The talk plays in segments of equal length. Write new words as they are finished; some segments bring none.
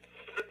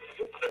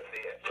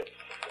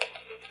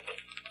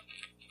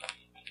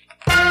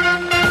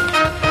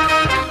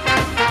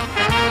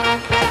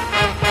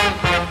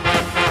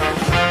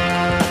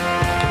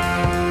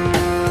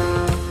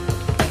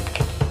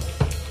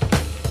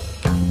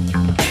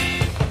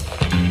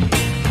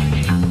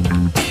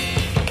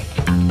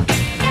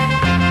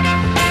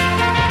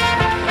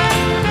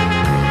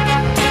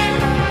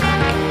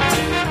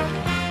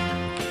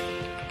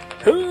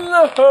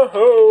ho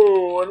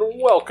ho, and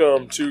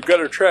welcome to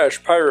Gutter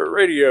Trash Pirate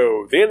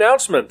Radio, the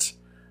announcement.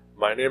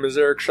 My name is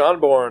Eric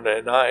Schonborn,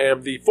 and I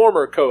am the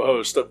former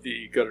co-host of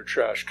the Gutter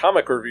Trash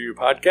Comic Review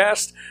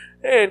podcast,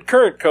 and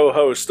current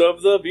co-host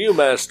of the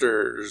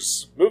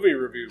Viewmasters Movie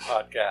Review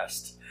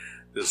podcast.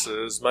 This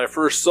is my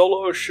first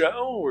solo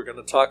show. We're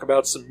going to talk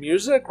about some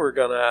music, we're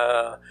going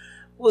to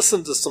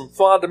listen to some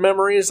fond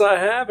memories I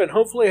have, and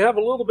hopefully have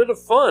a little bit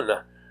of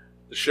fun.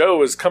 The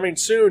show is coming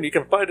soon. You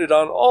can find it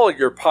on all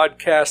your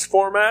podcast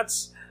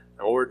formats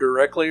or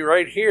directly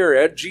right here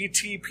at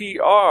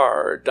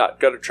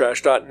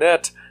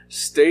gtpr.guttertrash.net.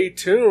 Stay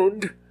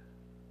tuned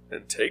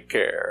and take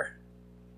care.